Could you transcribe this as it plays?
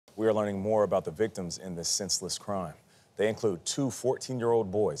We are learning more about the victims in this senseless crime. They include two 14-year-old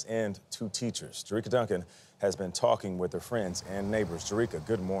boys and two teachers. Jerika Duncan has been talking with their friends and neighbors. Jerika,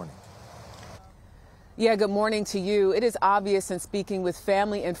 good morning. Yeah, good morning to you. It is obvious in speaking with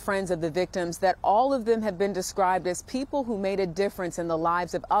family and friends of the victims that all of them have been described as people who made a difference in the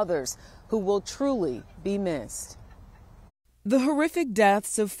lives of others who will truly be missed. The horrific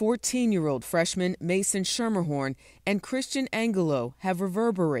deaths of 14-year-old freshman Mason Schermerhorn and Christian Angelo have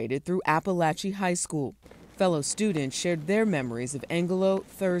reverberated through Appalachia High School. Fellow students shared their memories of Angelo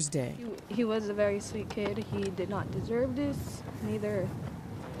Thursday. He was a very sweet kid. He did not deserve this, neither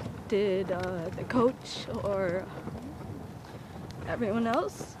did the coach or everyone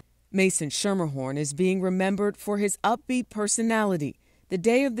else. Mason Schermerhorn is being remembered for his upbeat personality. The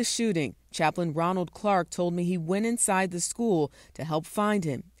day of the shooting, Chaplain Ronald Clark told me he went inside the school to help find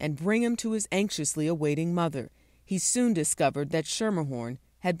him and bring him to his anxiously awaiting mother. He soon discovered that Schermerhorn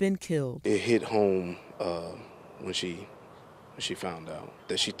had been killed. It hit home when she found out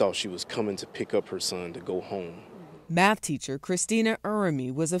that she thought she was coming to pick up her son to go home. Math teacher Cristina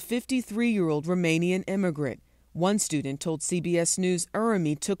Irime was a 53-year-old Romanian immigrant. One student told CBS News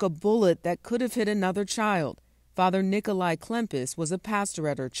Irime took a bullet that could have hit another child. Father Nicolae Klempis was a pastor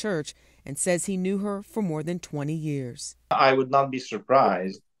at her church and says he knew her for more than 20 years. I would not be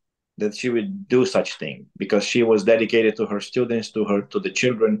surprised that she would do such thing because she was dedicated to her students, to the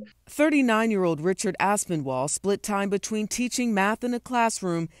children. 39-year-old Richard Aspinwall split time between teaching math in a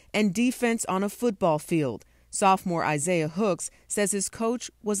classroom and defense on a football field. Sophomore Isaiah Hooks says his coach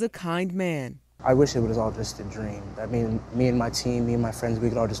was a kind man. I wish it was all just a dream. I mean, me and my team, me and my friends, we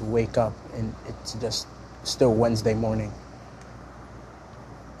could all just wake up and it's just still Wednesday morning.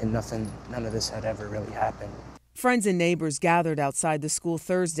 And none of this had ever really happened. Friends and neighbors gathered outside the school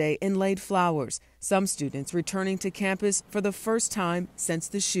Thursday and laid flowers. Some students returning to campus for the first time since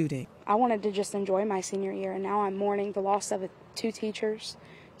the shooting. I wanted to just enjoy my senior year, and now I'm mourning the loss of two teachers,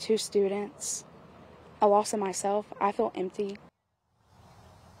 two students, a loss of myself. I feel empty.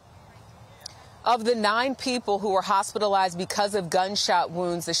 Of the 9 people who were hospitalized because of gunshot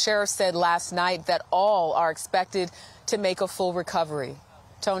wounds, the sheriff said last night that all are expected to make a full recovery.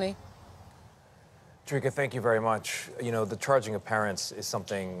 Tony? Jerika, thank you very much. You know, the charging of parents is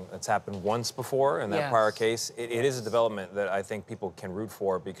something that's happened once before in that prior case. It is a development that I think people can root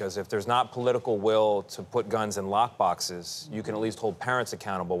for, because if there's not political will to put guns in lockboxes, you can at least hold parents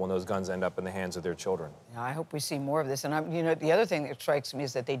accountable when those guns end up in the hands of their children. Yeah, I hope we see more of this. And, you know, the other thing that strikes me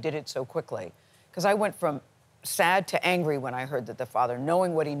is that they did it so quickly. Because I went from sad to angry when I heard that the father,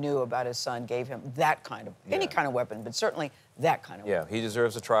 knowing what he knew about his son, gave him that kind of, any kind of weapon, but certainly that kind of weapon. Yeah, he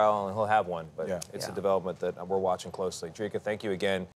deserves a trial and he'll have one, but it's a development that we're watching closely. Jerika, thank you again.